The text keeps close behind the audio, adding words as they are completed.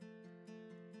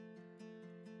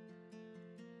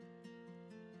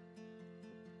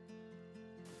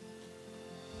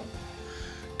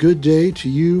Good day to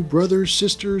you, brothers,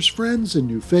 sisters, friends, and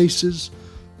new faces.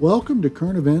 Welcome to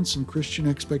Current Events and Christian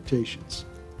Expectations.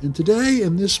 And today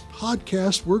in this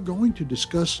podcast, we're going to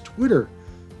discuss Twitter,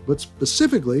 but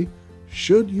specifically,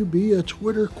 should you be a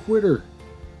Twitter quitter?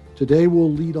 Today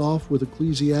we'll lead off with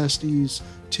Ecclesiastes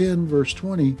 10, verse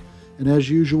 20, and as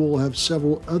usual, we'll have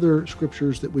several other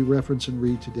scriptures that we reference and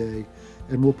read today,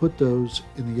 and we'll put those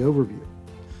in the overview.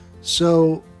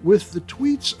 So, with the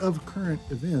tweets of current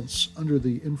events under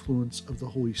the influence of the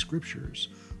Holy Scriptures,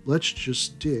 let's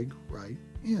just dig right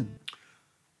in.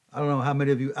 I don't know how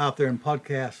many of you out there in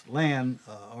podcast land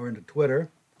are into Twitter.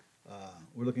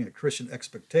 We're looking at Christian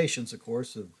expectations, of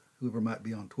course, of whoever might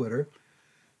be on Twitter.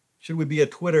 Should we be a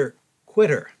Twitter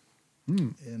quitter?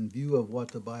 In view of what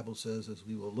the Bible says, as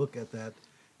we will look at that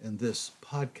in this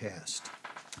podcast.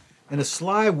 In a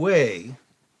sly way,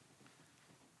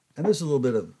 and this is a little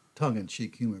bit of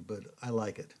tongue-in-cheek humor, but I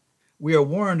like it. We are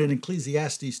warned in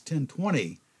Ecclesiastes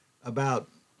 10:20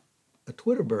 about a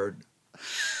Twitter bird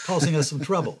causing us some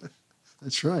trouble.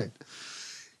 That's right.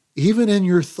 Even in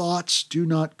your thoughts, do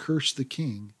not curse the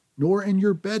king, nor in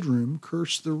your bedroom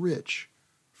curse the rich.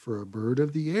 For a bird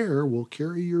of the air will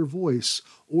carry your voice,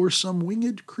 or some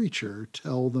winged creature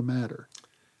tell the matter.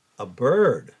 A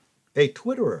bird, a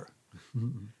Twitterer,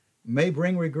 may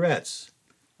bring regrets.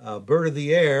 Bird of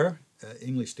the air,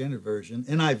 English Standard Version,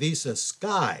 NIV says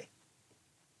sky.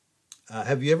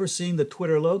 Have you ever seen the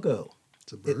Twitter logo?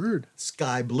 It's a bird.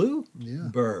 Sky blue? Yeah.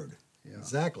 Bird. Yeah.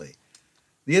 Exactly.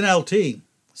 The NLT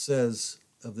says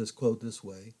of this quote this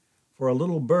way, "For a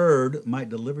little bird might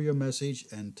deliver your message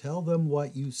and tell them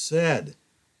what you said."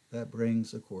 That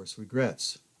brings, of course,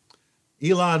 regrets.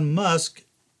 Elon Musk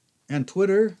and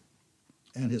Twitter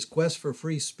and his quest for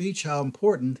free speech, how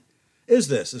important is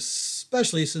this,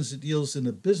 especially since it deals in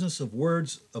the business of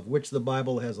words, of which the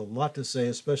Bible has a lot to say,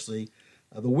 especially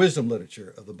the wisdom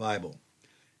literature of the Bible.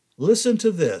 Listen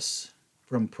to this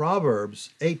from Proverbs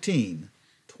 18,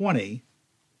 20,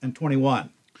 and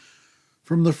 21.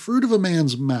 From the fruit of a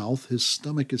man's mouth his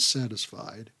stomach is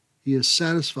satisfied. He is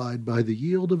satisfied by the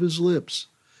yield of his lips.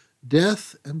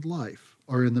 Death and life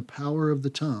are in the power of the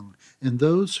tongue, and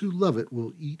those who love it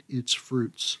will eat its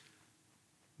fruits.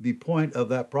 The point of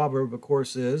that proverb, of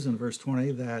course, is in verse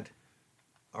 20 that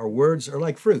our words are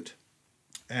like fruit,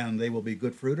 and they will be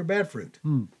good fruit or bad fruit,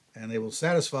 and they will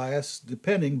satisfy us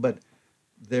depending, but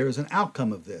there is an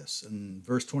outcome of this. And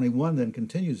verse 21 then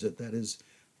continues it, that is,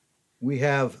 we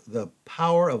have the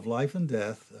power of life and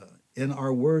death in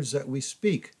our words that we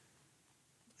speak,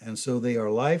 and so they are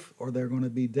life or they're going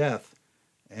to be death,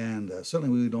 and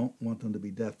certainly we don't want them to be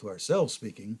death to ourselves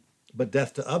speaking, but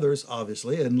death to others,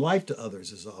 obviously, and life to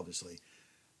others is obviously.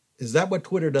 Is that what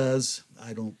Twitter does?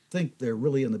 I don't think they're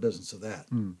really in the business of that.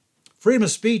 Freedom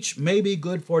of speech may be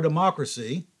good for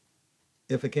democracy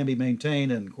if it can be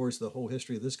maintained, and of course the whole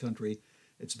history of this country,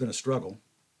 it's been a struggle.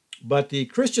 But the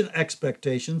Christian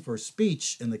expectation for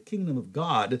speech in the kingdom of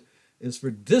God is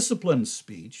for disciplined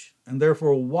speech, and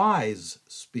therefore wise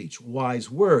speech,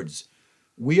 wise words.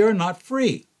 We are not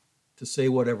free to say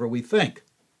whatever we think.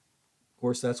 Of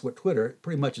course, that's what Twitter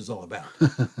pretty much is all about.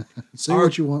 Say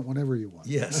what you want, whenever you want.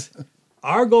 Yes.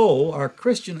 Our goal, our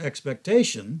Christian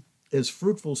expectation, is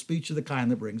fruitful speech of the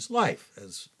kind that brings life,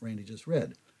 as Randy just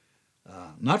read.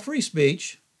 Not free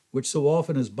speech, which so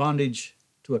often is bondage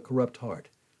to a corrupt heart.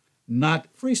 Not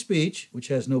free speech, which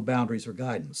has no boundaries or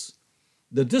guidance.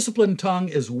 The disciplined tongue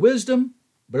is wisdom,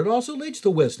 but it also leads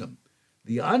to wisdom.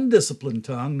 The undisciplined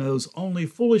tongue knows only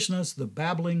foolishness, the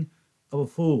babbling of a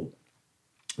fool.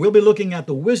 We'll be looking at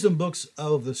the wisdom books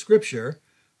of the Scripture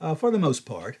for the most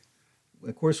part.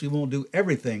 Of course, we won't do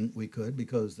everything we could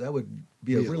because that would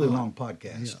be a really long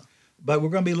podcast. Yeah. But we're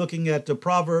going to be looking at the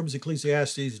Proverbs,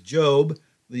 Ecclesiastes, Job,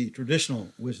 the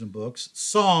traditional wisdom books,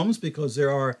 Psalms, because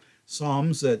there are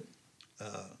Psalms that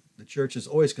the church has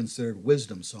always considered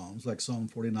wisdom Psalms, like Psalm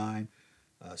 49,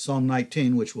 Psalm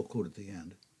 19, which we'll quote at the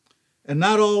end. And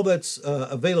not all that's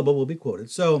available will be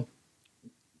quoted. So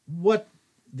what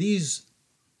these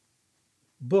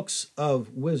books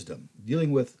of wisdom,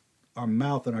 dealing with our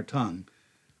mouth and our tongue,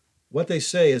 what they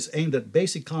say is aimed at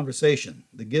basic conversation,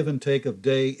 the give and take of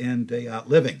day in, day out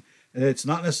living. And it's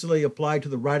not necessarily applied to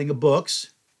the writing of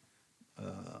books.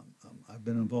 I've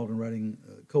been involved in writing,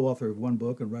 co-author of one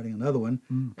book and writing another one.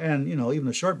 And, even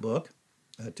a short book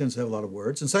tends to have a lot of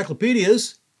words.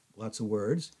 Encyclopedias, lots of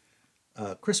words.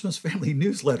 Christmas family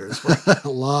newsletters.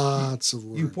 Lots of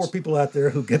words. You poor people out there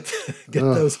who get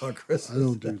those on Christmas. I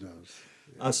don't do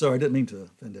those. Sorry, I didn't mean to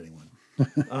offend anyone.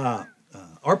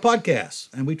 Our podcasts,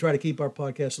 and we try to keep our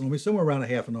podcasts normally somewhere around a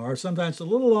half an hour, sometimes a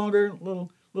little longer, a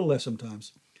little less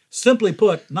sometimes. Simply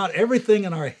put, not everything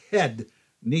in our head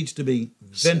needs to be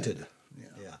vented. Said.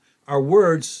 Yeah. Our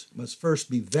words must first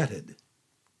be vetted.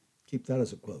 Keep that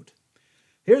as a quote.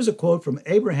 Here's a quote from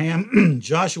Abraham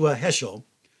Joshua Heschel.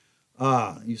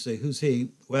 You say, who's he?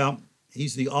 Well,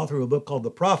 he's the author of a book called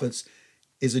The Prophets,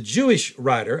 is a Jewish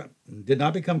writer, did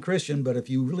not become Christian, but if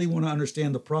you really want to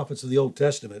understand the prophets of the Old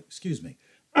Testament,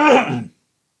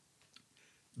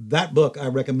 that book I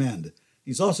recommend.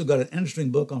 He's also got an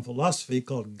interesting book on philosophy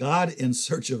called God in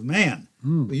Search of Man.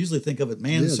 We usually think of it,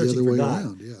 man searching for God.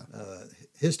 Around,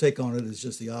 His take on it is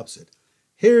just the opposite.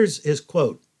 Here's his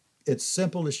quote. It's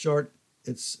simple, it's short,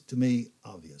 it's, to me,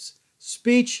 obvious.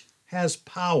 Speech has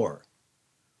power.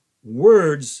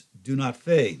 Words do not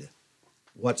fade.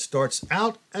 What starts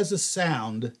out as a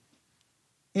sound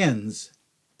ends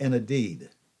in a deed.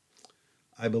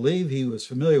 I believe he was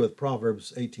familiar with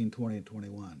Proverbs 18, 20, and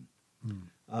 21.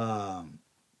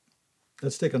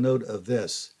 Let's take a note of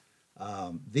this.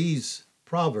 These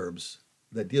proverbs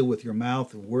that deal with your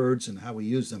mouth and words and how we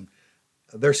use them,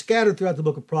 they're scattered throughout the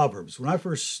book of Proverbs. When I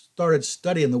first started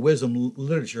studying the wisdom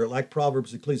literature, like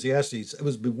Proverbs, Ecclesiastes, it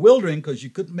was bewildering because you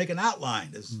couldn't make an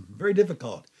outline. It's very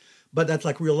difficult. But that's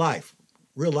like real life.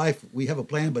 Real life, we have a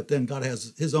plan, but then God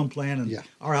has his own plan, and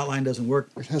our outline doesn't work.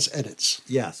 It has edits.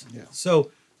 Yes. Yeah.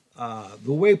 So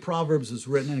the way Proverbs is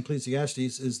written in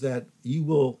Ecclesiastes is that you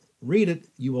will read it,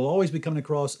 you will always be coming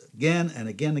across again and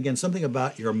again and again something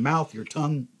about your mouth, your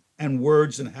tongue, and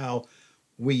words and how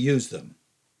we use them.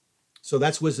 So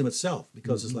that's wisdom itself,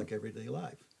 because it's like everyday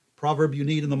life. Proverb you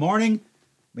need in the morning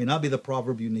may not be the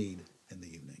proverb you need in the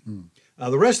evening.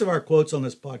 The rest of our quotes on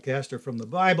this podcast are from the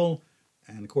Bible,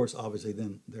 and of course, obviously,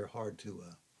 then they're hard to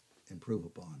improve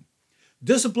upon.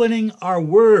 Disciplining our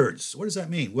words. What does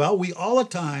that mean? Well, we all at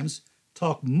times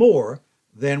talk more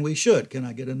than we should. Can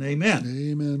I get an amen?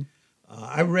 Amen.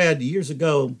 I read years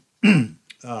ago an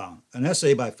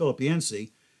essay by Philip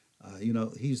Yancey.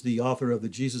 He's the author of The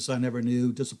Jesus I Never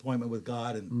Knew, Disappointment with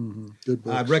God, and Good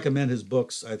books. I recommend his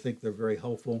books. I think they're very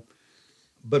helpful.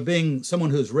 But being someone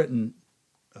who's written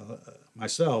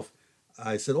myself,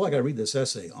 I said, I got to read this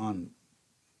essay on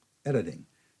editing.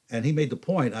 And he made the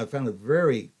point, I found it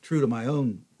very true to my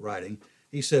own writing.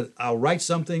 He said, I'll write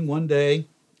something one day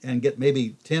and get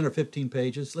maybe 10 or 15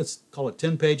 pages. Let's call it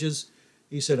 10 pages.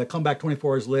 He said, I come back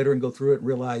 24 hours later and go through it and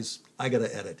realize I got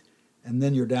to edit. And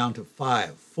then you're down to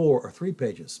 5, 4, or 3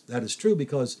 pages. That is true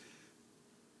because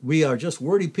we are just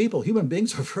wordy people. Human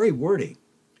beings are very wordy.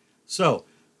 So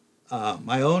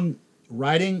my own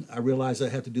writing, I realized I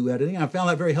have to do editing. I found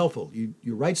that very helpful.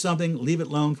 You write something, leave it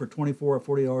alone for 24 or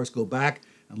 40 hours, go back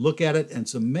and look at it, and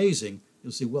it's amazing.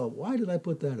 You'll see, well, why did I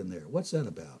put that in there? What's that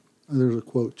about? And there's a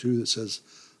quote, too, that says,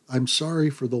 I'm sorry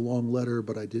for the long letter,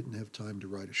 but I didn't have time to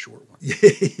write a short one.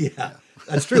 Yeah,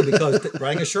 that's true, because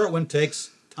writing a short one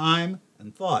takes time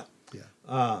and thought.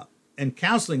 Yeah. And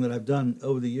counseling that I've done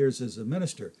over the years as a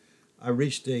minister, I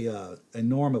reached a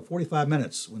norm of 45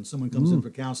 minutes when someone comes in for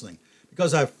counseling.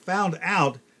 Because I've found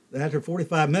out that after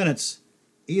 45 minutes,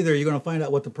 either you're going to find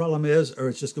out what the problem is or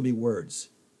it's just going to be words.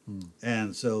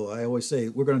 And so I always say,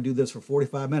 we're going to do this for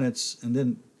 45 minutes, and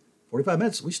then 45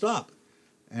 minutes, we stop.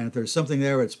 And if there's something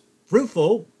there that's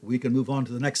fruitful, we can move on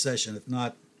to the next session. If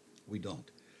not, we don't.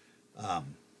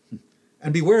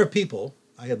 And beware of people.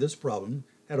 I had this problem.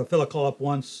 Had a fellow call up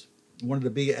once, wanted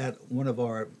to be at one of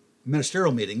our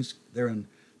ministerial meetings there in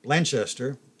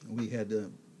Blanchester. We had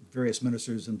various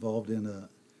ministers involved in a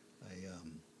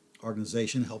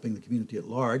organization helping the community at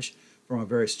large from our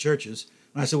various churches.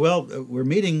 And I said, well, we're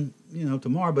meeting,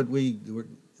 tomorrow, but we're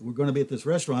going to be at this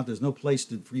restaurant. There's no place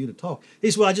for you to talk.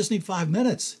 He said, well, I just need 5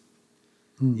 minutes.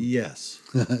 Yes.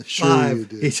 Sure 5. you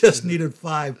did. He just needed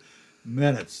 5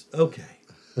 minutes. Okay.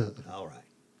 All right.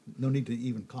 No need to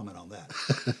even comment on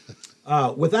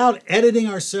that. Without editing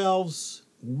ourselves,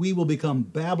 we will become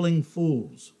babbling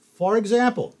fools. For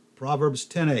example, Proverbs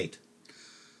 10:8.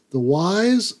 The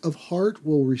wise of heart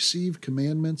will receive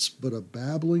commandments, but a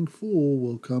babbling fool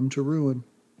will come to ruin.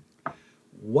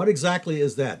 What exactly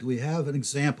is that? Do we have an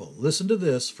example? Listen to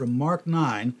this from Mark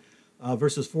 9,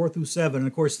 verses 4 through 7. And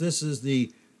of course, this is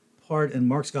the part in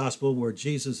Mark's gospel where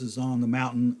Jesus is on the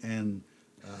mountain and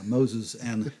Moses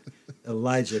and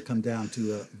Elijah come down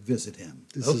to visit him.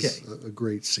 This is a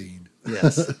great scene.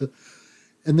 Yes.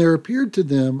 And there appeared to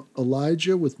them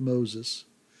Elijah with Moses,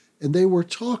 and they were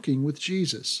talking with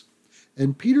Jesus.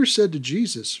 And Peter said to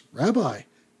Jesus, Rabbi,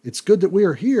 it's good that we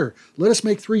are here. Let us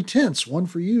make 3 tents, one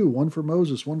for you, one for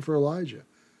Moses, one for Elijah.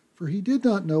 For he did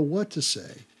not know what to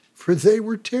say, for they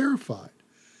were terrified.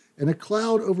 And a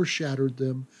cloud overshadowed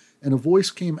them, and a voice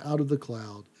came out of the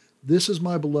cloud. This is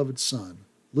my beloved Son.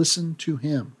 Listen to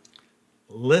him.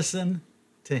 Listen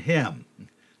to him.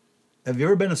 Have you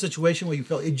ever been in a situation where you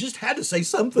felt you just had to say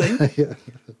something? Yeah.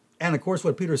 And of course,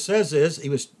 what Peter says is he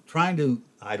was trying to,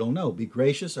 I don't know, be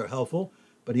gracious or helpful,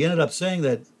 but he ended up saying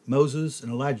that Moses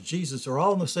and Elijah Jesus are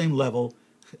all on the same level.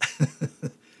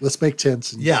 Let's make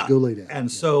tents and Yeah. go lay down.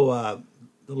 And so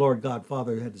the Lord God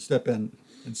Father had to step in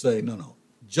and say, no,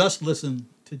 just listen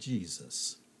to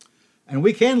Jesus. And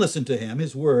we can listen to him,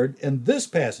 his word, in this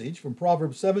passage from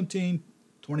Proverbs 17,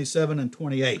 27 and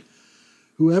 28.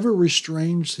 Whoever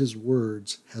restrains his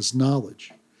words has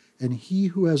knowledge, and he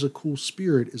who has a cool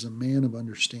spirit is a man of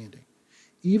understanding.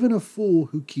 Even a fool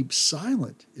who keeps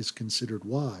silent is considered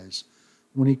wise.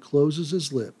 When he closes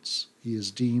his lips, he is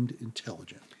deemed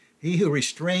intelligent. He who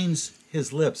restrains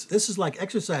his lips. This is like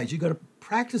exercise. You got to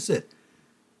practice it.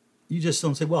 You just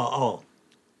don't say, well,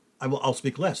 I'll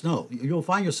speak less. No, you'll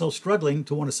find yourself struggling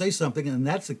to want to say something, and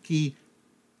that's the key.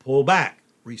 Pull back,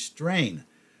 restrain.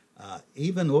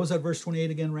 Even, what was that verse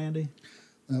 28 again, Randy?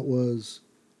 That was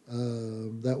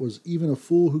even a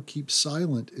fool who keeps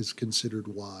silent is considered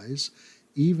wise.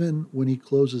 Even when he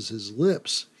closes his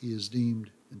lips, he is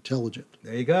deemed intelligent.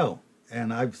 There you go.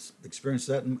 And I've experienced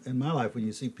that in my life. When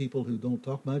you see people who don't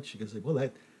talk much, you can say, well,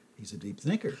 he's a deep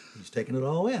thinker. He's taking it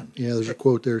all in. Yeah, there's a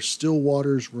quote there, still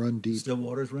waters run deep. Still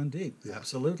waters run deep. Yeah.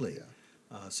 Absolutely.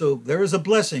 Yeah. So there is a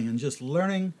blessing in just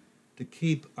learning to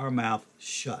keep our mouth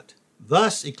shut.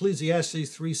 Thus,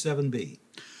 Ecclesiastes 3:7b.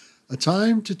 A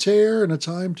time to tear and a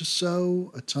time to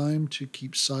sow, a time to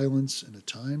keep silence and a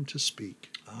time to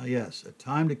speak. Ah, yes, a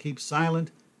time to keep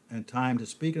silent and a time to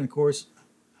speak. And of course,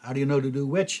 how do you know to do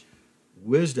which?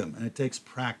 Wisdom, and it takes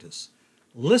practice.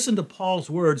 Listen to Paul's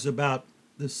words about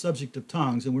this subject of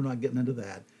tongues, and we're not getting into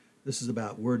that. This is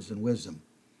about words and wisdom.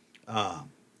 1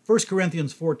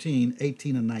 Corinthians 14,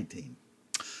 18 and 19.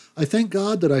 I thank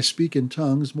God that I speak in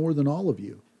tongues more than all of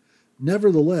you.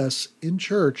 Nevertheless, in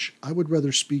church, I would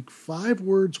rather speak 5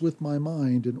 words with my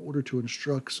mind in order to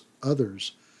instruct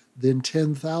others than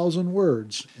 10,000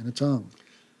 words in a tongue.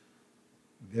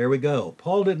 There we go.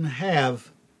 Paul didn't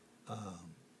have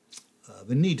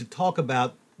the need to talk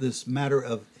about this matter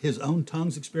of his own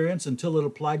tongues experience until it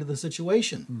applied to the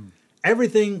situation.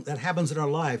 Everything that happens in our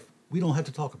life, we don't have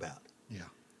to talk about. Yeah.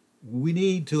 We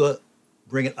need to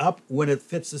bring it up when it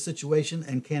fits the situation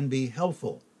and can be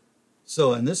helpful.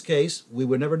 So in this case, we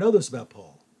would never know this about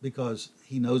Paul because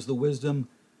he knows the wisdom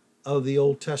of the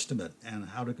Old Testament and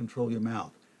how to control your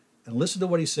mouth. And listen to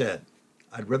what he said.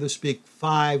 I'd rather speak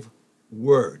 5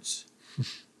 words.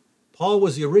 Paul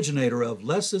was the originator of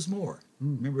less is more.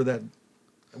 Remember that?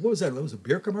 What was that? It was a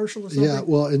beer commercial or something? Yeah,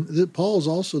 well, and Paul's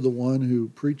also the one who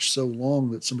preached so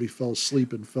long that somebody fell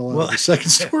asleep and fell out of the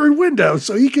second-story window,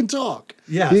 so he can talk.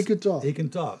 Yes, he can talk. He can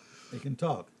talk. He can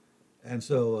talk. And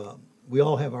so we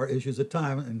all have our issues at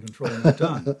times in controlling the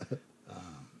tongue.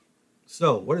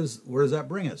 So where does that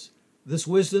bring us? This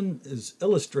wisdom is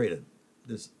illustrated,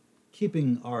 this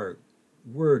keeping our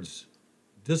words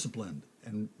disciplined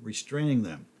and restraining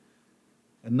them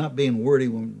and not being wordy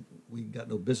when we got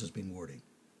no business being wordy.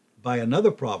 By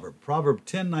another proverb, Proverb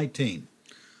 10:19.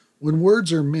 When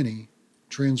words are many,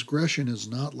 transgression is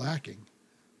not lacking,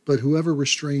 but whoever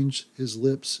restrains his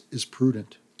lips is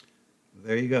prudent.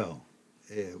 There you go.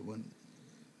 When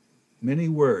many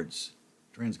words,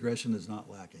 transgression is not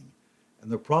lacking.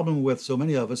 And the problem with so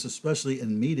many of us, especially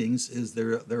in meetings, is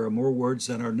there are more words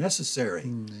than are necessary.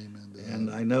 Amen to that. And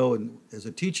I know as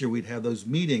a teacher, we'd have those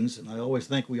meetings, and I always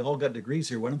think we all got degrees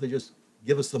here. Why don't they just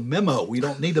give us the memo? We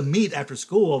don't need to meet after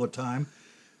school all the time.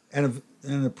 And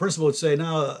the principal would say,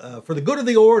 now, for the good of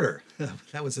the order,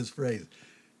 that was his phrase.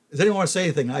 Does anyone want to say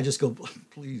anything? I just go,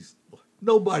 please,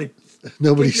 nobody keep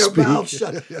your speak. mouth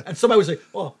shut. And somebody would say,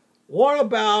 well, what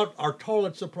about our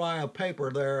toilet supply of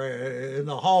paper there in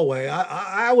the hallway?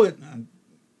 I would.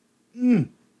 The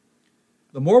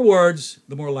more words,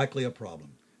 the more likely a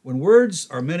problem. When words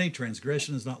are many,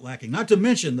 transgression is not lacking. Not to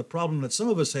mention the problem that some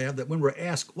of us have that when we're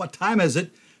asked, what time is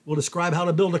it, we'll describe how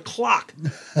to build a clock.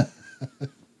 I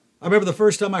remember the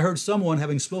first time I heard someone,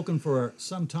 having spoken for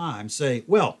some time, say,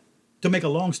 well, to make a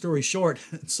long story short,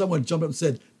 someone jumped up and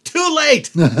said, too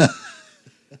late.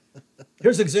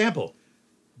 Here's an example.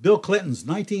 Bill Clinton's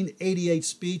 1988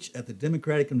 speech at the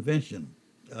Democratic Convention.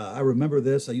 I remember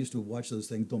this. I used to watch those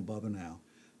things. Don't bother now.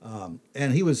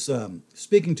 And he was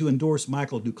speaking to endorse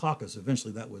Michael Dukakis.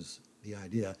 Eventually, that was the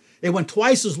idea. It went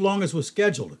twice as long as was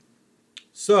scheduled.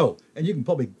 So, and you can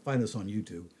probably find this on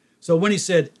YouTube. So when he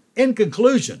said, in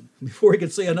conclusion, before he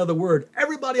could say another word,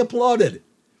 everybody applauded.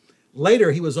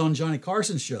 Later, he was on Johnny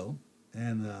Carson's show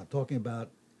and talking about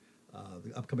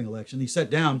the upcoming election. He sat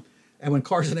down, and when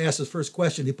Carson asked his first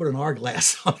question, he put an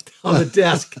hourglass on the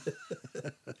desk.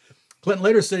 Clinton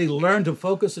later said he learned to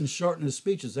focus and shorten his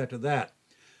speeches after that.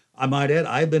 I might add,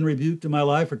 I've been rebuked in my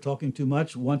life for talking too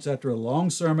much. Once after a long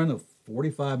sermon of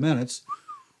 45 minutes,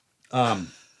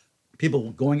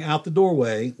 people going out the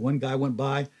doorway, one guy went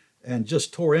by and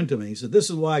just tore into me. He said, this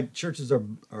is why churches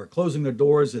are closing their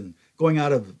doors and going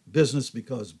out of business,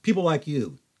 because people like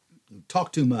you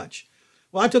talk too much.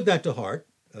 Well, I took that to heart,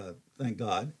 thank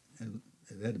God. And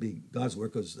it had to be God's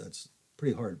word, because that's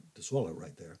pretty hard to swallow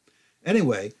right there.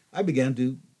 Anyway, I began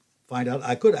to find out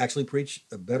I could actually preach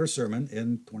a better sermon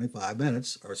in 25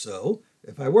 minutes or so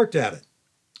if I worked at it.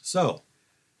 So,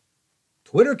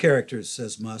 Twitter characters,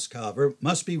 says Musk, however,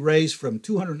 might be raised from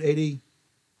 280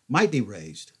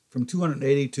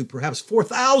 to perhaps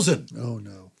 4,000. Oh,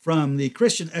 no. From the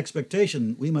Christian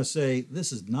expectation, we must say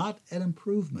this is not an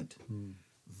improvement.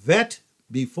 Vet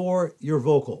before you're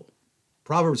vocal.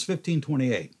 Proverbs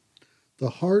 15:28. The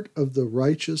heart of the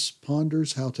righteous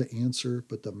ponders how to answer,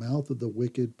 but the mouth of the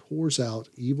wicked pours out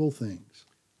evil things.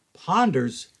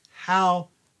 Ponders how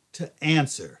to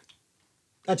answer.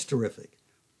 That's terrific.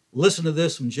 Listen to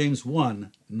this from James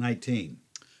 1:19.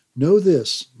 Know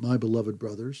this, my beloved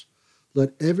brothers,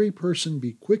 let every person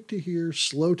be quick to hear,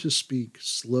 slow to speak,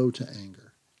 slow to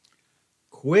anger.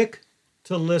 Quick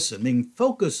to listen, meaning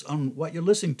focus on what you're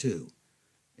listening to.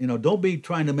 Don't be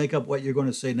trying to make up what you're going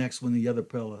to say next when the other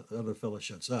fella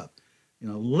shuts up.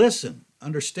 Listen,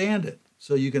 understand it,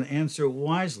 so you can answer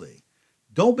wisely.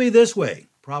 Don't be this way.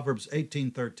 Proverbs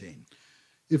 18:13.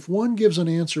 If one gives an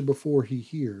answer before he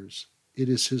hears, it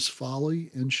is his folly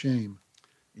and shame.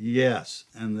 Yes,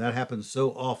 and that happens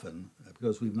so often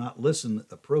because we've not listened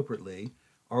appropriately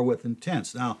or with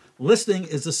intent. Now, listening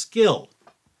is a skill.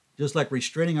 Just like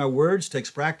restraining our words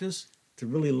takes practice, to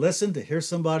really listen, to hear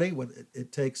somebody,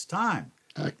 it takes time.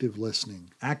 Active listening.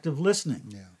 Active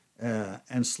listening. Yeah.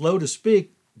 And slow to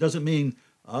speak doesn't mean,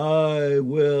 I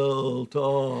will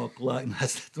talk like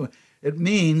that. It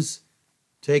means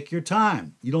take your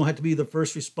time. You don't have to be the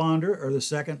first responder or the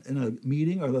second in a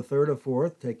meeting or the third or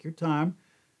fourth. Take your time.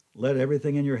 Let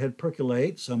everything in your head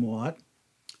percolate somewhat.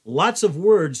 Lots of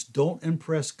words don't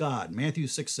impress God. Matthew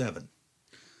 6:7.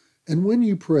 And when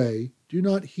you pray, do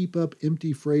not heap up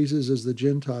empty phrases as the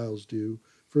Gentiles do,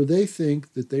 for they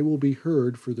think that they will be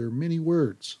heard for their many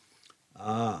words.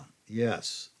 Ah,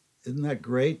 yes. Isn't that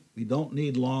great? We don't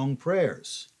need long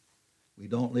prayers. We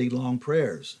don't need long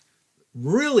prayers.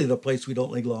 Really, the place we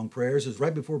don't need long prayers is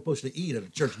right before we're supposed to eat at a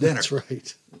church dinner. That's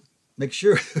right. Make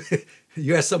sure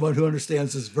you ask someone who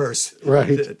understands this verse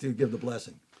right. to give the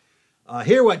blessing.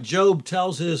 Hear what Job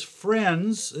tells his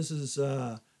friends. This is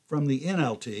from the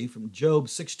NLT, from Job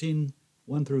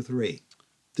 16:1-3.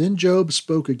 Then Job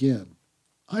spoke again.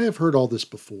 I have heard all this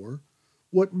before.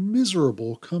 What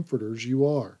miserable comforters you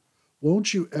are.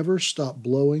 Won't you ever stop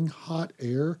blowing hot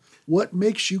air? What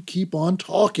makes you keep on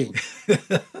talking?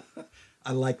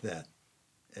 I like that.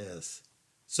 Yes.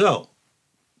 So,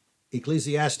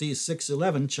 Ecclesiastes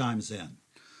 6:11 chimes in.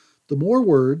 The more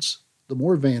words, the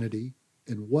more vanity,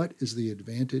 and what is the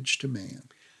advantage to man?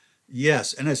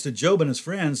 Yes, and as to Job and his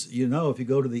friends, if you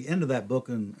go to the end of that book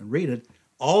and read it,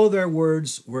 all of their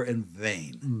words were in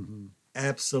vain. Mm-hmm.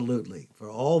 Absolutely. For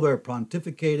all their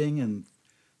pontificating and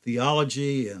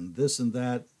theology and this and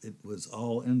that, it was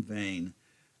all in vain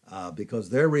because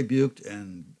they're rebuked,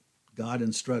 and God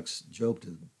instructs Job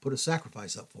to put a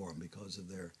sacrifice up for them because of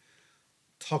their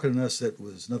talkativeness that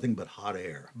was nothing but hot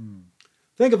air. Mm.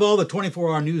 Think of all the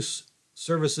 24-hour news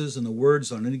services and the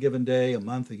words on any given day, a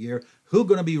month, a year. Who's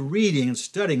going to be reading and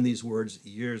studying these words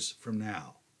years from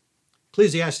now?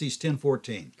 Ecclesiastes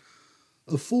 10:14.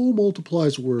 A fool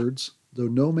multiplies words, though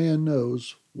no man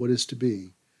knows what is to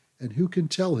be, and who can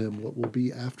tell him what will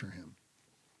be after him?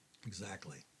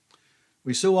 Exactly.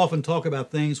 We so often talk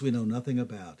about things we know nothing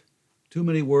about. Too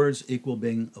many words equal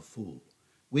being a fool.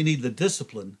 We need the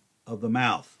discipline of the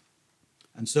mouth.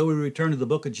 And so we return to the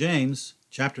book of James,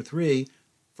 chapter 3,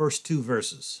 first 2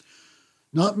 verses.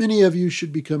 Not many of you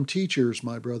should become teachers,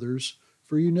 my brothers,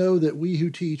 for you know that we who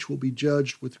teach will be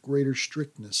judged with greater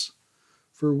strictness.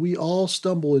 For we all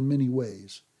stumble in many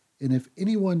ways, and if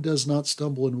anyone does not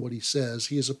stumble in what he says,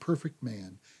 he is a perfect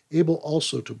man, able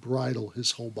also to bridle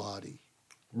his whole body.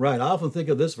 Right. I often think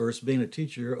of this verse, being a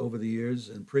teacher over the years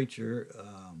and preacher,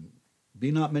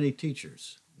 be not many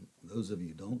teachers. Those of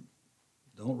you don't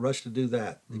rush to do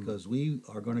that, because we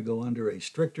are going to go under a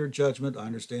stricter judgment. I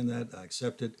understand that. I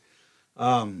accept it,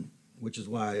 which is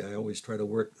why I always try to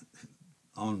work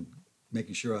on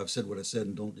making sure I've said what I said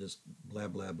and don't just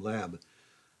blab, blab, blab.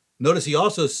 Notice he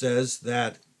also says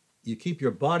that you keep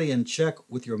your body in check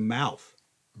with your mouth.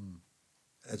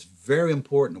 That's very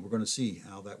important. We're going to see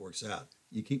how that works out.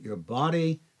 You keep your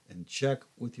body and check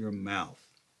with your mouth.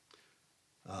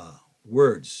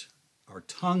 Words. Our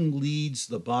tongue leads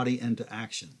the body into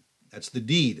action. That's the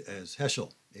deed, as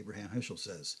Abraham Heschel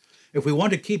says. If we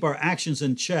want to keep our actions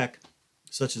in check,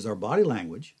 such as our body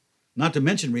language, not to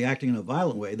mention reacting in a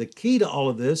violent way, the key to all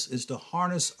of this is to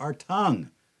harness our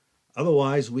tongue.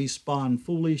 Otherwise, we spawn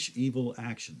foolish, evil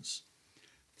actions.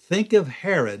 Think of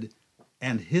Herod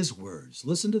and his words.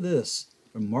 Listen to this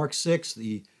from Mark 6.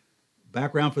 The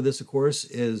background for this, of course,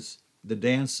 is the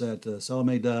dance that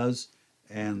Salome does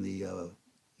and the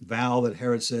vow that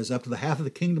Herod says, up to the half of the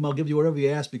kingdom I'll give you whatever you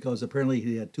ask, because apparently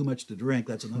he had too much to drink.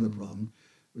 That's another problem,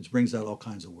 which brings out all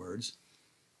kinds of words.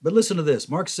 But listen to this,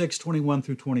 Mark 6, 21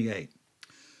 through 28.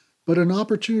 But an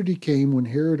opportunity came when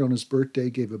Herod on his birthday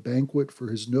gave a banquet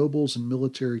for his nobles and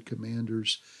military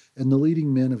commanders and the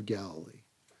leading men of Galilee.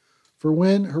 For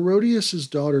when Herodias'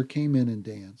 daughter came in and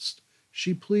danced,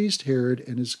 she pleased Herod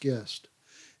and his guest.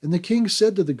 And the king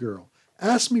said to the girl,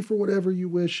 "Ask me for whatever you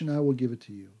wish, and I will give it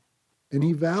to you." And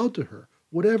he vowed to her,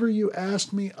 "Whatever you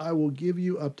ask me, I will give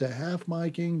you up to half my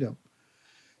kingdom."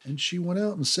 And she went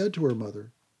out and said to her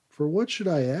mother, "For what should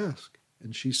I ask?"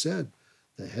 And she said,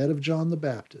 "The head of John the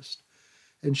Baptist."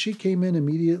 And she came in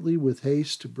immediately with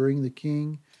haste to bring the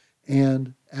king,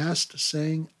 and asked,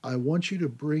 saying, "I want you to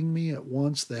bring me at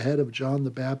once the head of John the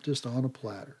Baptist on a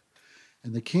platter."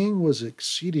 And the king was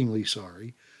exceedingly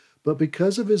sorry, but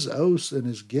because of his oaths and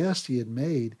his guest he had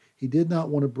made, he did not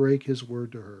want to break his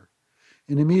word to her.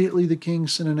 And immediately the king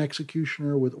sent an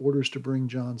executioner with orders to bring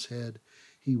John's head.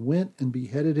 He went and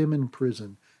beheaded him in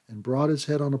prison, and brought his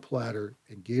head on a platter,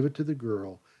 and gave it to the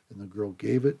girl, and the girl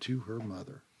gave it to her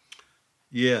mother.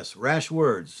 Yes, rash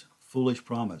words, foolish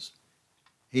promise.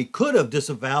 He could have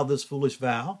disavowed this foolish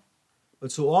vow,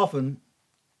 but so often,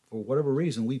 for whatever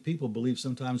reason, we people believe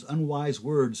sometimes unwise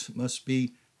words must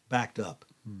be backed up.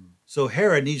 So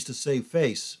Herod needs to save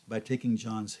face by taking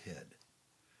John's head.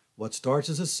 What starts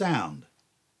as a sound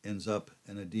ends up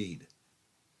in a deed.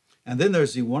 And then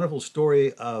there's the wonderful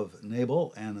story of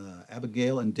Nabal and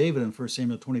Abigail and David in 1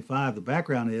 Samuel 25. The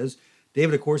background is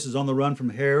David, of course, is on the run from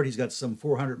Herod. He's got some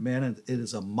 400 men, and it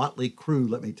is a motley crew,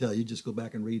 let me tell you. Just go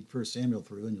back and read 1 Samuel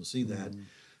through, and you'll see that.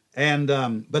 And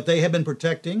but they have been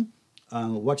protecting,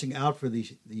 watching out for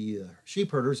the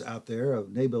sheep herders out there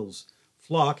of Nabal's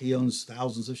flock. He owns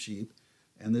thousands of sheep,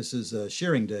 and this is a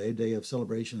shearing day, day of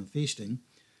celebration and feasting.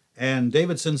 And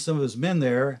David sends some of his men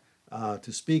there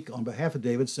to speak on behalf of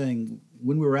David, saying,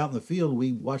 when we were out in the field,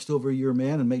 we watched over your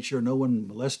men and made sure no one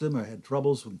molested them or had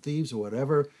troubles from thieves or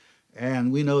whatever.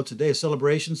 And we know it's a day of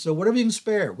celebration, so whatever you can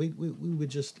spare, we would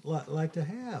just like to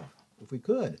have, if we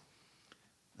could.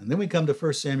 And then we come to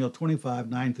 1 Samuel 25,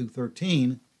 9 through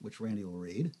 13, which Randy will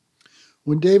read.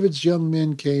 When David's young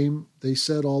men came, they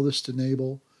said all this to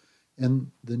Nabal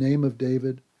in the name of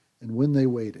David, and when they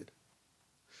waited.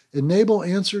 And Nabal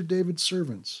answered David's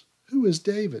servants, "Who is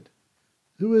David?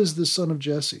 Who is the son of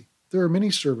Jesse? There are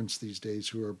many servants these days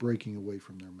who are breaking away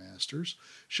from their masters.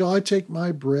 Shall I take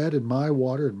my bread and my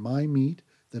water and my meat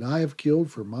that I have killed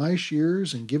for my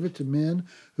shears and give it to men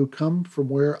who come from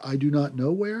where I do not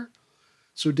know where?"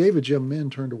 So David's young men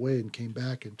turned away and came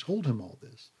back and told him all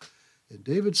this. And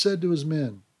David said to his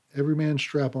men, "Every man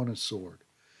strap on his sword."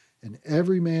 And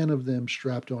every man of them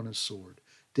strapped on his sword.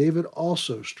 David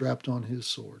also strapped on his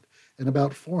sword. And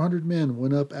about 400 men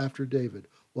went up after David,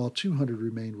 while 200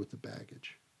 remained with the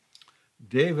baggage.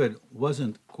 David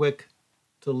wasn't quick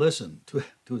to listen to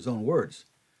his own words.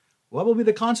 What will be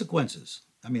the consequences?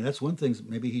 I mean, that's one thing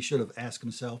maybe he should have asked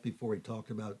himself before he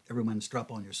talked about everyone strap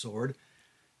on your sword.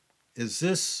 Is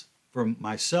this for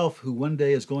myself, who one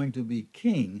day is going to be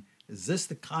king, is this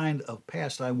the kind of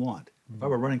past I want? If I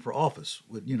were running for office,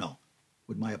 would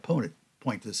my opponent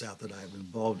point this out, that I am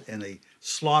involved in a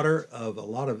slaughter of a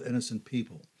lot of innocent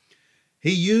people?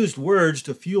 He used words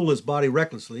to fuel his body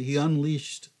recklessly. He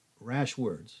unleashed rash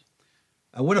words.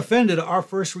 When offended, our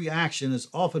first reaction is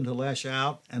often to lash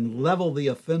out and level the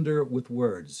offender with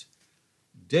words.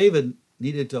 David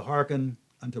needed to hearken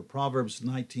unto Proverbs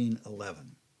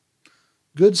 19:11.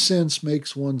 Good sense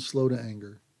makes one slow to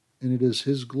anger, and it is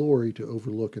his glory to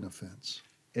overlook an offense.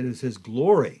 It is his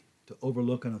glory to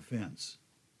overlook an offense.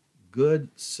 Good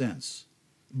sense.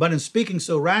 But in speaking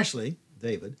so rashly,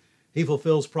 David, he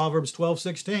fulfills Proverbs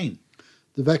 12:16.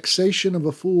 The vexation of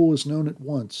a fool is known at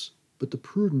once, but the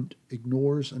prudent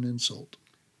ignores an insult.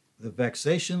 The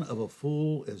vexation of a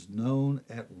fool is known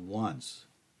at once.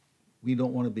 We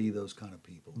don't want to be those kind of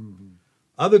people.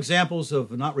 Other examples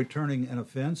of not returning an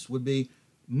offense would be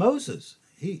Moses.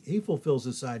 He fulfills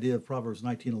this idea of Proverbs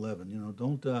 19:11.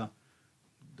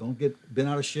 Don't get bent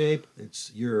out of shape.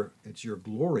 It's your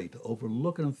glory to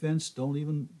overlook an offense. Don't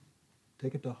even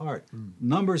Take it to heart.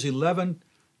 Numbers 11,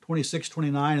 26,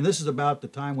 29, and this is about the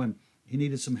time when he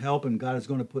needed some help, and God is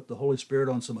going to put the Holy Spirit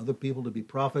on some other people to be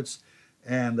prophets.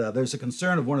 And there's a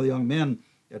concern of one of the young men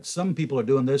that some people are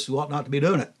doing this who ought not to be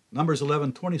doing it. Numbers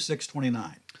 11, 26,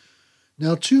 29.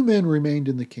 Now 2 men remained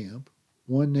in the camp,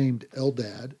 one named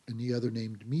Eldad and the other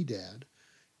named Medad,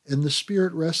 and the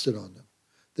Spirit rested on them.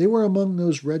 They were among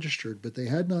those registered, but they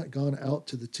had not gone out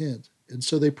to the tent, and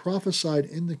so they prophesied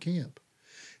in the camp.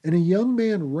 And a young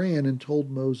man ran and told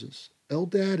Moses,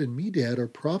 Eldad and Medad are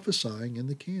prophesying in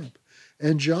the camp.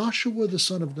 And Joshua the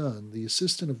son of Nun, the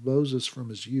assistant of Moses from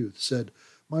his youth, said,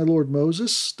 My lord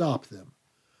Moses, stop them.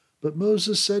 But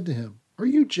Moses said to him, Are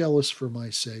you jealous for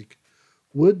my sake?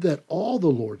 Would that all the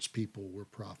Lord's people were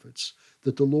prophets,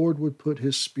 that the Lord would put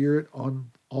his Spirit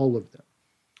on all of them.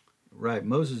 Right.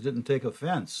 Moses didn't take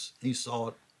offense. He saw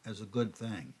it as a good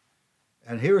thing.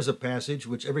 And here is a passage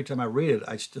which every time I read it,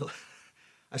 I still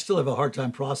have a hard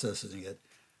time processing it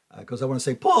because I want to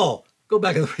say, Paul, go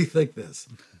back and rethink this.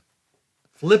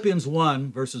 Philippians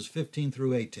 1, verses 15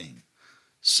 through 18.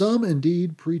 Some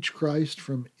indeed preach Christ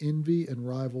from envy and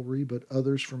rivalry, but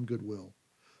others from goodwill.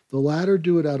 The latter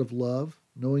do it out of love,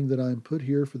 knowing that I am put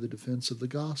here for the defense of the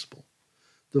gospel.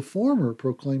 The former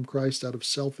proclaim Christ out of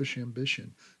selfish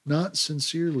ambition, not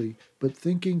sincerely, but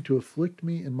thinking to afflict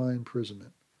me in my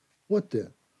imprisonment. What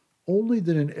then? Only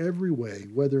that in every way,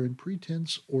 whether in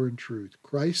pretense or in truth,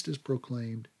 Christ is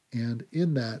proclaimed, and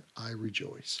in that I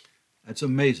rejoice. That's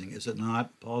amazing, is it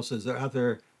not? Paul says they're out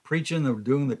there preaching, they're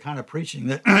doing the kind of preaching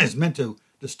that is meant to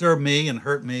disturb me and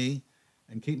hurt me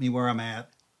and keep me where I'm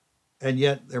at, and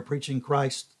yet they're preaching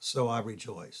Christ, so I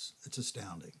rejoice. It's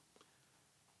astounding.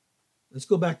 Let's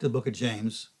go back to the book of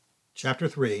James, chapter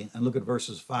 3, and look at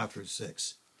verses 5 through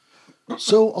 6.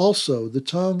 So also the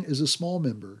tongue is a small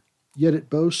member, yet it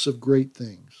boasts of great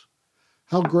things.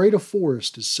 How great a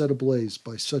forest is set ablaze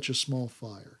by such a small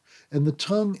fire. And the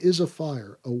tongue is a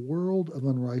fire, a world of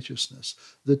unrighteousness.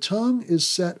 The tongue is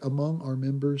set among our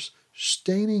members,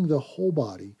 staining the whole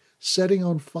body, setting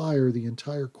on fire the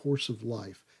entire course of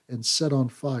life, and set on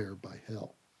fire by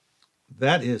hell.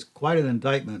 That is quite an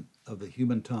indictment of the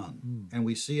human tongue. And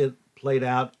we see it played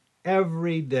out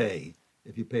every day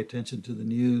if you pay attention to the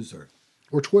news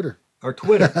Or Twitter. Or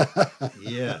Twitter.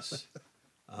 Yes.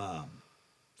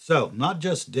 So not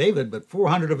just David, but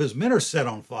 400 of his men are set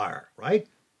on fire, right?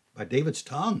 By David's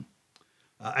tongue.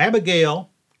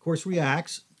 Abigail, of course,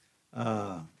 reacts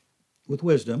with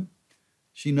wisdom.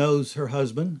 She knows her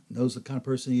husband, knows the kind of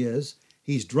person he is.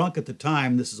 He's drunk at the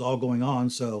time this is all going on,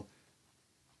 so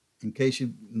in case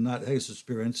you've not had this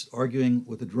experience, arguing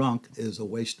with a drunk is a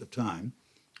waste of time.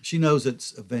 She knows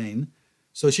it's a vain,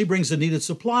 so she brings the needed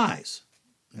supplies.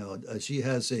 She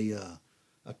has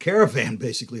a caravan,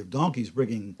 basically, of donkeys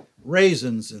bringing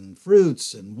raisins and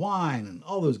fruits and wine and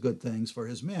all those good things for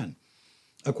his men.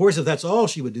 Of course, if that's all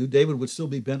she would do, David would still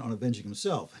be bent on avenging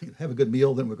himself. He'd have a good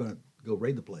meal, then we're going to go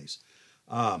raid the place.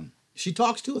 She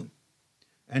talks to him,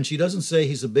 and she doesn't say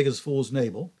he's the biggest fool's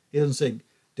Nabal. He doesn't say,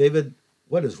 David,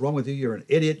 what is wrong with you? You're an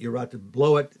idiot. You're about to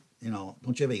blow it.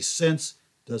 Don't you have any sense?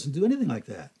 Doesn't do anything like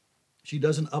that. She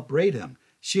doesn't upbraid him.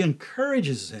 She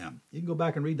encourages him. You can go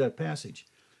back and read that passage.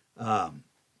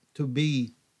 To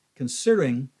be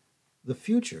considering the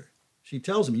future. She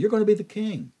tells him, you're going to be the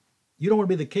king. You don't want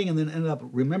to be the king and then end up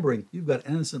remembering you've got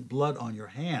innocent blood on your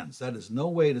hands. That is no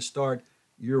way to start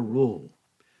your rule.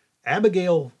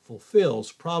 Abigail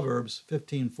fulfills Proverbs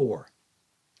 15:4.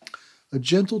 A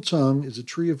gentle tongue is a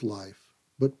tree of life,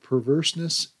 but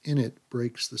perverseness in it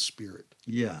breaks the spirit.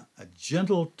 Yeah, a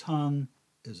gentle tongue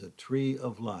is a tree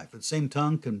of life. The same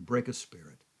tongue can break a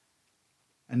spirit.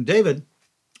 And David,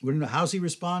 how's he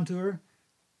respond to her?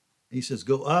 He says,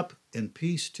 go up in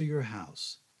peace to your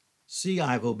house. See,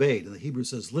 I've obeyed. And the Hebrew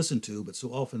says listen to, but so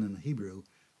often in the Hebrew,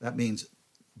 that means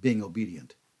being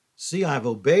obedient. See, I've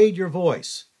obeyed your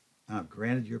voice, and I've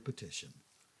granted your petition.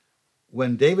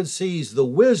 When David sees the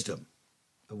wisdom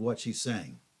of what she's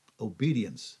saying,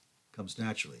 obedience comes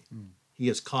naturally. He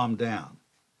has calmed down,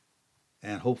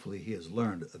 and hopefully he has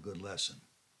learned a good lesson.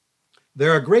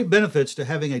 There are great benefits to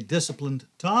having a disciplined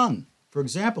tongue. For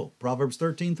example, Proverbs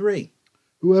 13:3.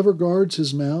 Whoever guards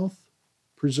his mouth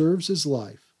preserves his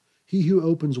life. He who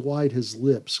opens wide his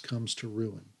lips comes to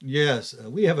ruin. Yes,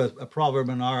 we have a proverb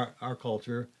in our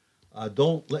culture.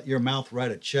 Don't let your mouth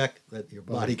write a check that your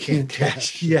body can't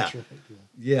cash. Yeah. Right, yeah.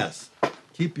 Yes.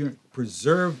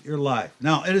 Preserve your life.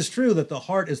 Now, it is true that the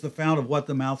heart is the fount of what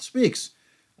the mouth speaks.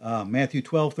 Matthew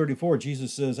 12:34,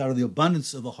 Jesus says, out of the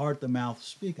abundance of the heart, the mouth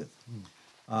speaketh.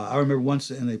 I remember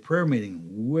once in a prayer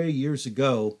meeting way years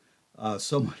ago,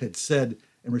 someone had said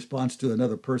in response to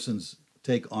another person's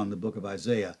take on the book of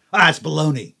Isaiah. It's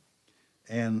baloney.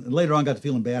 And later on got to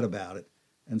feeling bad about it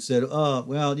and said, oh,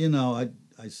 well,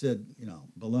 I said,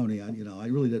 baloney. I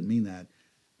really didn't mean that.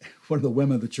 One of the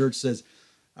women of the church says,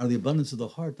 out of the abundance of the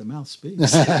heart, the mouth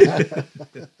speaks.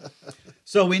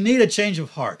 So we need a change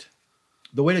of heart.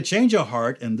 The way to change our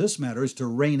heart in this matter is to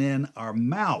rein in our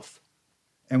mouth.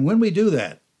 And when we do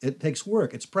that, it takes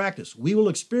work. It's practice. We will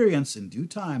experience in due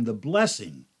time the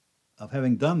blessing of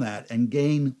having done that and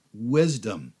gain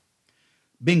wisdom.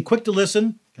 Being quick to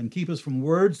listen can keep us from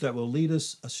words that will lead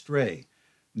us astray.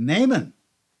 Naaman,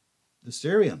 the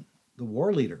Syrian, the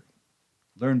war leader,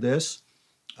 learned this.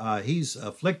 He's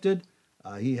afflicted.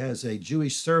 He has a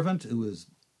Jewish servant who is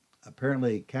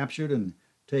apparently captured and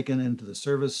taken into the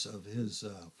service of his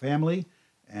family.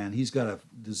 And he's got a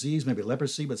disease, maybe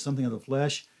leprosy, but something of the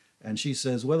flesh. And she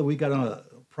says, whether we got on a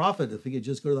prophet, if he could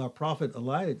just go to our prophet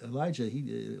Elisha,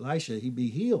 he'd be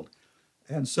healed.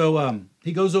 And so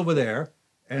he goes over there,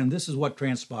 and this is what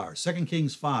transpires. 2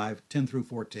 Kings 5, 10 through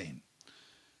 14.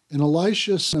 And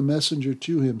Elisha sent a messenger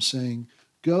to him, saying,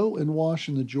 Go and wash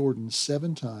in the Jordan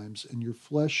 7 times, and your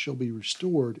flesh shall be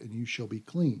restored, and you shall be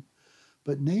clean.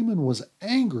 But Naaman was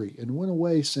angry and went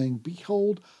away, saying,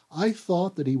 Behold, I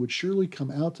thought that he would surely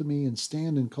come out to me and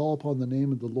stand and call upon the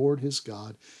name of the Lord his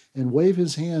God, and wave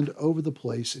his hand over the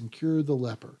place and cure the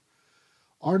leper.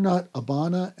 Are not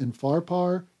Abana and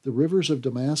Pharpar, the rivers of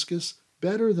Damascus,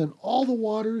 better than all the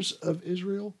waters of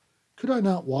Israel? Could I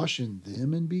not wash in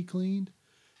them and be cleaned?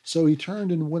 So he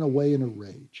turned and went away in a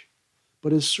rage.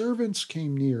 But his servants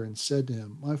came near and said to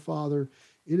him, My father,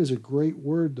 it is a great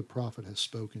word the prophet has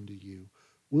spoken to you.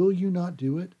 Will you not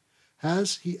do it?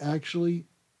 Has he actually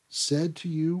said to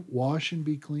you, Wash and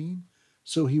be clean?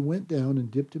 So he went down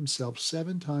and dipped himself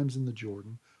 7 times in the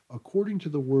Jordan, according to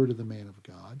the word of the man of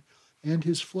God, and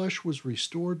his flesh was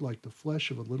restored like the flesh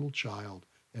of a little child,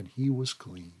 and he was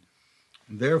clean.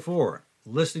 Therefore,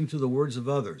 listening to the words of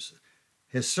others,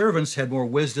 his servants had more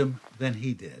wisdom than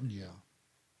he did. Yeah.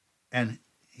 And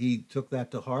he took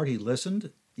that to heart. He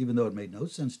listened, even though it made no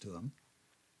sense to him,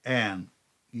 and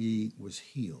he was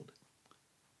healed.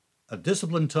 A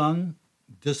disciplined tongue,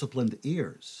 disciplined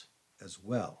ears as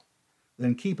well.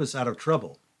 Then keep us out of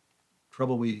trouble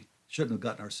we shouldn't have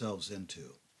gotten ourselves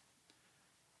into.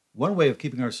 One way of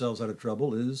keeping ourselves out of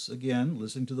trouble is, again,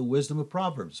 listening to the wisdom of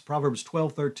Proverbs. Proverbs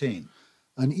 12:13.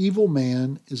 An evil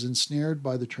man is ensnared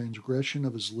by the transgression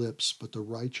of his lips, but the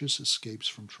righteous escapes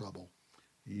from trouble.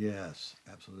 Yes,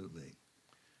 absolutely.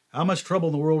 How much trouble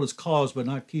in the world is caused by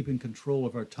not keeping control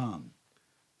of our tongue?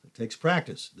 It takes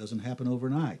practice. It doesn't happen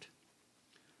overnight.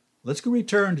 Let's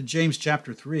return to James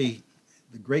chapter 3,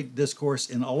 the great discourse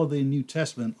in all of the New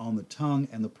Testament on the tongue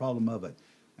and the problem of it.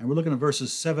 And we're looking at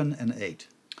verses 7 and 8.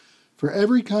 For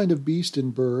every kind of beast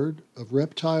and bird, of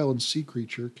reptile and sea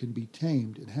creature can be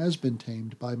tamed and has been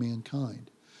tamed by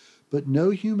mankind. But no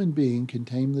human being can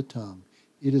tame the tongue.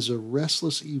 It is a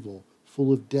restless evil,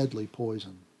 full of deadly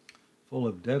poison. Full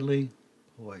of deadly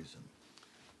poison.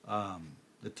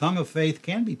 The tongue of faith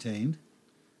can be tamed,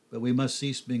 but we must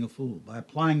cease being a fool. By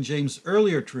applying James'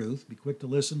 earlier truth, be quick to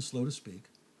listen, slow to speak,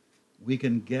 we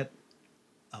can get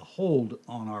a hold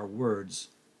on our words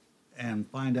and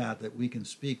find out that we can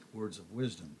speak words of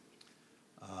wisdom.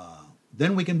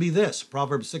 Then we can be this,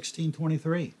 Proverbs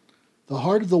 16:23. The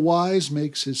heart of the wise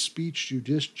makes his speech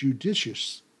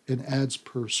judicious and adds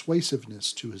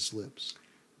persuasiveness to his lips.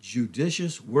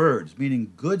 Judicious words,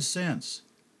 meaning good sense.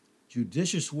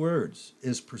 Judicious words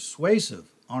is persuasive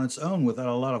on its own without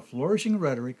a lot of flourishing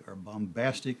rhetoric or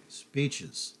bombastic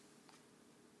speeches.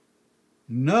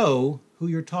 Know who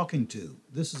you're talking to.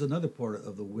 This is another part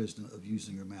of the wisdom of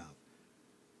using your mouth.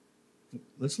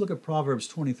 Let's look at Proverbs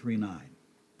 23:9.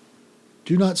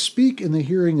 Do not speak in the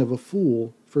hearing of a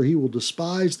fool, for he will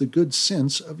despise the good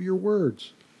sense of your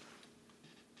words.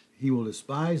 He will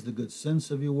despise the good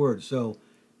sense of your words. So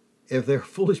if there are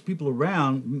foolish people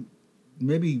around,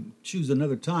 maybe choose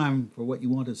another time for what you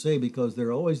want to say, because there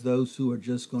are always those who are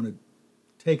just going to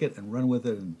take it and run with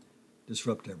it and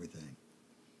disrupt everything.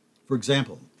 For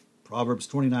example, Proverbs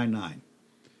 29:9.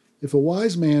 If a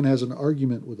wise man has an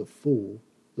argument with a fool,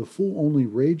 the fool only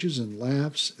rages and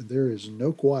laughs, and there is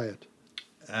no quiet.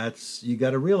 You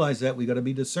got to realize that. We got to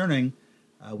be discerning.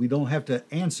 We don't have to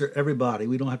answer everybody.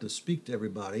 We don't have to speak to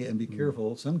everybody, and be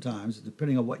careful sometimes,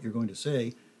 depending on what you're going to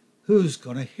say, who's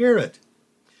going to hear it.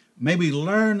 Maybe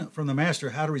learn from the master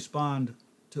how to respond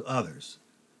to others.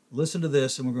 Listen to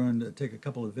this, and we're going to take a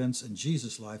couple of events in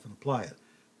Jesus' life and apply it.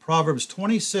 Proverbs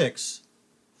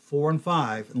 26:4 and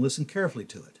 5, and listen carefully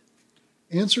to it.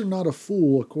 Answer not a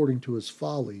fool according to his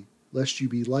folly, lest you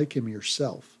be like him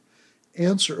yourself.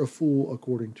 Answer a fool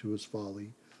according to his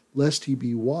folly, lest he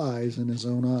be wise in his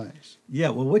own eyes. Yeah,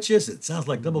 well, which is it? Sounds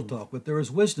like double talk, but there is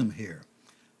wisdom here.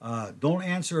 Don't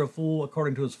answer a fool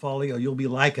according to his folly, or you'll be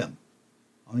like him.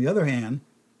 On the other hand,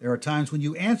 there are times when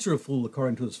you answer a fool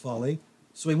according to his folly,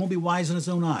 so he won't be wise in his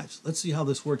own eyes. Let's see how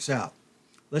this works out.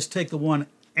 Let's take the one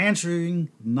answering,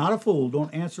 not a fool.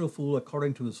 Don't answer a fool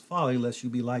according to his folly, lest you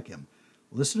be like him.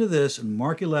 Listen to this in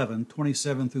Mark 11,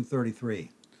 27 through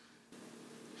 33.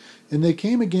 And they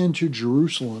came again to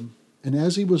Jerusalem, and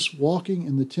as he was walking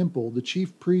in the temple, the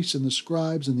chief priests and the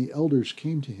scribes and the elders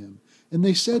came to him, and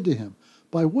they said to him,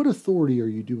 By what authority are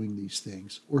you doing these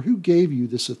things? Or who gave you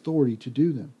this authority to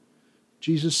do them?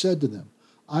 Jesus said to them,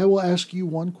 I will ask you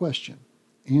one question.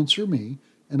 Answer me,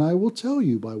 and I will tell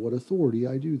you by what authority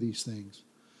I do these things.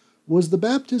 Was the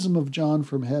baptism of John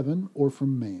from heaven or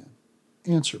from man?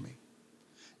 Answer me.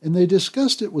 And they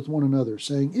discussed it with one another,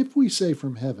 saying, If we say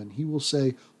from heaven, he will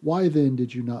say, Why then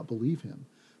did you not believe him?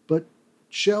 But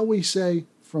shall we say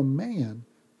from man?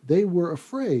 They were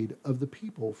afraid of the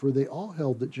people, for they all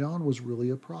held that John was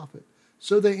really a prophet.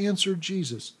 So they answered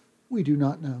Jesus, We do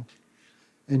not know.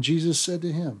 And Jesus said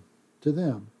to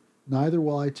them, Neither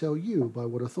will I tell you by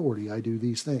what authority I do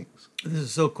these things. This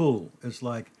is so cool. It's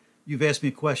like, you've asked me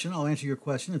a question, I'll answer your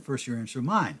question, and first you answer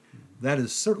mine. Mm-hmm. That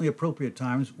is certainly appropriate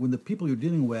times when the people you're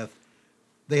dealing with,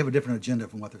 they have a different agenda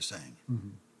from what they're saying. Mm-hmm.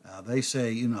 They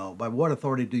say, by what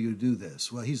authority do you do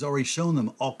this? Well, he's already shown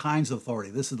them all kinds of authority.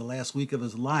 This is the last week of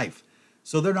his life.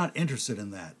 So they're not interested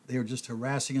in that. They are just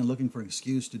harassing and looking for an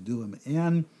excuse to do him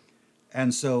in.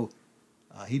 And so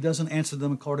he doesn't answer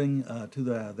them according to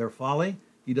their folly.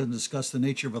 He doesn't discuss the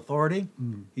nature of authority.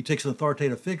 Mm. He takes an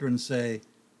authoritative figure and say,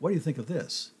 what do you think of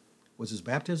this? Was his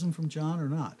baptism from John or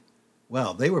not?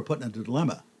 Well, they were put in a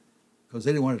dilemma because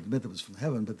they didn't want to admit that it was from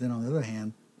heaven. But then on the other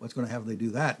hand, what's going to happen if they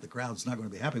do that? The crowd's not going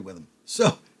to be happy with him.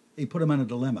 So he put him in a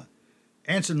dilemma.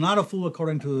 Answer not a fool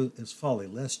according to his folly,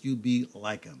 lest you be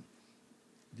like him.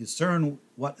 Discern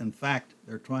what, in fact,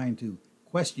 they're trying to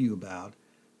question you about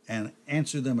and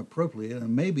answer them appropriately. And it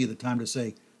may be the time to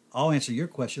say, I'll answer your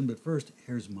question, but first,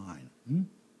 here's mine.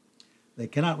 They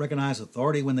cannot recognize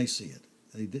authority when they see it.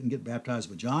 They didn't get baptized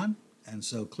with John, and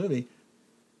so clearly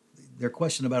their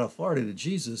question about authority to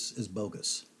Jesus is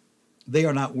bogus. They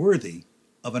are not worthy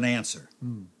of an answer.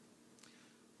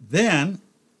 Then,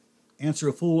 answer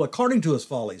a fool according to his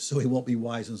folly, so he won't be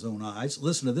wise in his own eyes.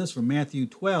 Listen to this from Matthew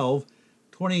 12,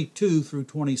 22 through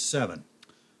 27.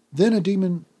 Then a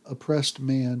demon-oppressed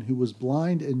man who was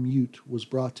blind and mute was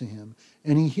brought to him,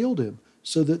 and he healed him,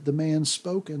 so that the man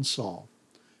spoke and saw.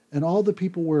 And all the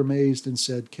people were amazed and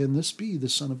said, Can this be the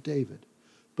son of David?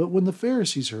 But when the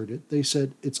Pharisees heard it, they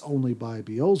said, It's only by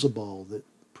Beelzebul, the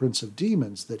prince of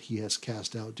demons, that he has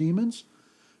cast out demons.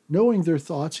 Knowing their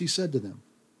thoughts, he said to them,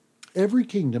 Every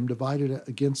kingdom divided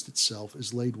against itself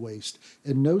is laid waste,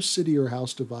 and no city or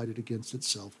house divided against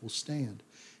itself will stand.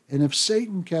 And if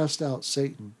Satan cast out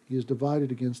Satan, he is divided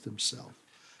against himself.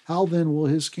 How then will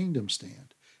his kingdom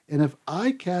stand? And if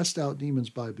I cast out demons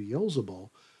by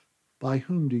Beelzebul, by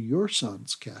whom do your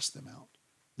sons cast them out?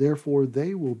 Therefore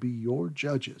they will be your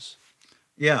judges.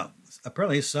 Yeah,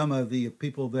 apparently some of the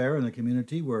people there in the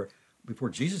community were, before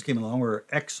Jesus came along, were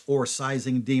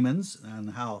exorcising demons,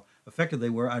 and how effective they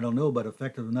were, I don't know, but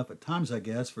effective enough at times, I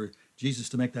guess, for Jesus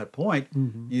to make that point.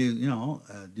 Mm-hmm.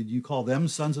 Did you call them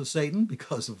sons of Satan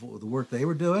because of the work they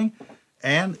were doing?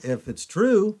 And if it's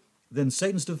true, then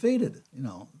Satan's defeated.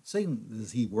 Satan,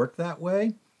 does he work that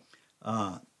way?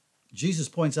 Jesus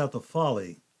points out the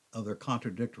folly of their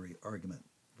contradictory argument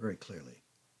very clearly.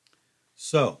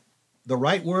 So, the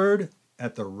right word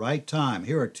at the right time.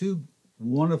 Here are two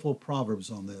wonderful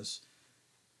proverbs on this,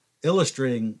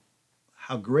 illustrating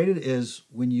how great it is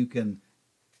when you can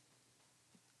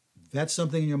vet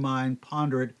something in your mind,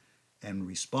 ponder it, and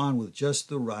respond with just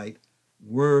the right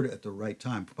word at the right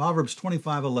time. Proverbs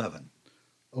 25:11.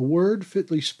 A word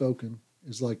fitly spoken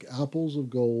is like apples of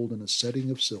gold in a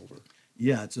setting of silver.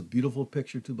 Yeah, it's a beautiful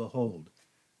picture to behold.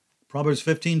 Proverbs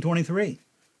 15:23.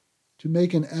 To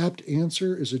make an apt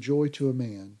answer is a joy to a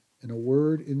man, and a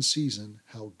word in season,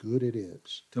 how good it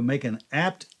is. To make an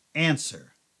apt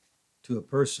answer to a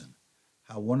person,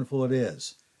 how wonderful it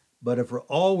is. But if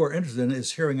all we're interested in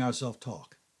is hearing ourselves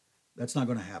talk, that's not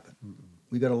going to happen.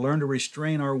 We've got to learn to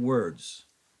restrain our words.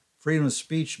 Freedom of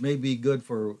speech may be good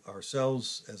for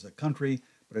ourselves as a country,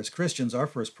 but as Christians, our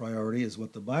first priority is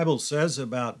what the Bible says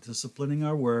about disciplining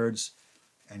our words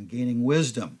and gaining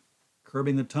wisdom,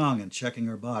 curbing the tongue and checking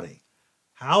our body.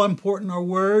 How important are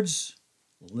words?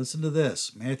 Listen to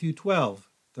this, Matthew 12,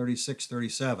 36,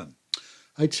 37.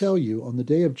 I tell you, on the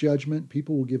day of judgment,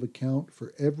 people will give account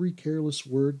for every careless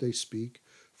word they speak,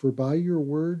 For by your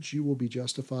words you will be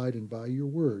justified, and by your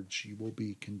words you will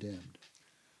be condemned.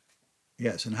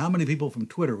 Yes, and how many people from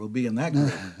Twitter will be in that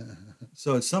group?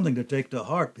 So it's something to take to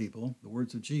heart, people, the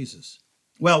words of Jesus.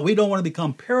 Well, we don't want to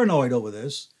become paranoid over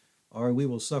this, or we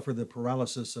will suffer the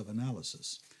paralysis of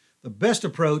analysis. The best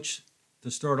approach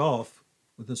to start off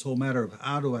with this whole matter of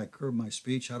how do I curb my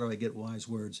speech, how do I get wise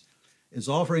words, is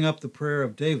offering up the prayer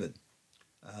of David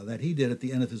that he did at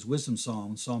the end of his wisdom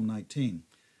psalm, Psalm 19.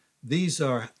 These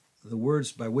are the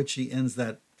words by which he ends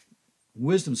that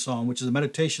wisdom psalm, which is a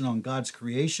meditation on God's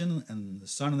creation and the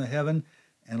sun in the heaven,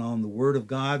 and on the word of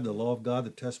God, the law of God,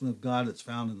 the testament of God that's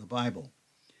found in the Bible.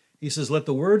 He says, let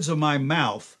the words of my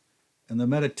mouth and the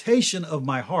meditation of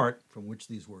my heart, from which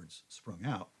these words sprung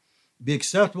out, be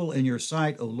acceptable in your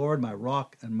sight, O Lord, my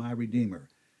rock and my redeemer.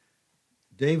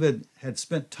 David had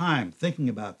spent time thinking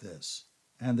about this,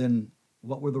 and then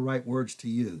what were the right words to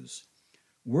use?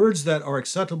 Words that are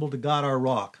acceptable to God, our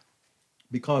rock,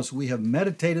 because we have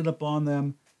meditated upon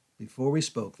them before we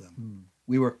spoke them.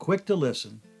 We were quick to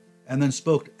listen, and then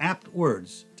spoke apt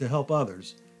words to help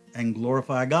others and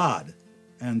glorify God.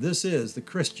 And this is the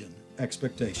Christian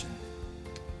expectation.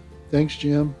 Thanks,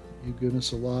 Jim. You've given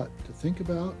us a lot to think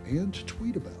about and to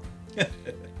tweet about.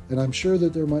 And I'm sure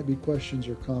that there might be questions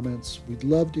or comments. We'd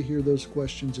love to hear those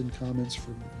questions and comments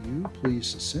from you.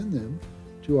 Please send them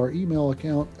to our email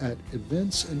account at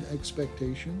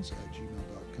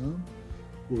eventsandexpectations@gmail.com.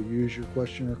 We'll use your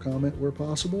question or comment where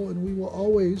possible, and we will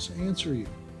always answer you.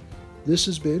 This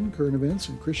has been Current Events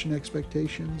and Christian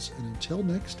Expectations, and until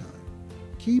next time,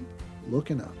 keep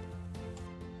looking up.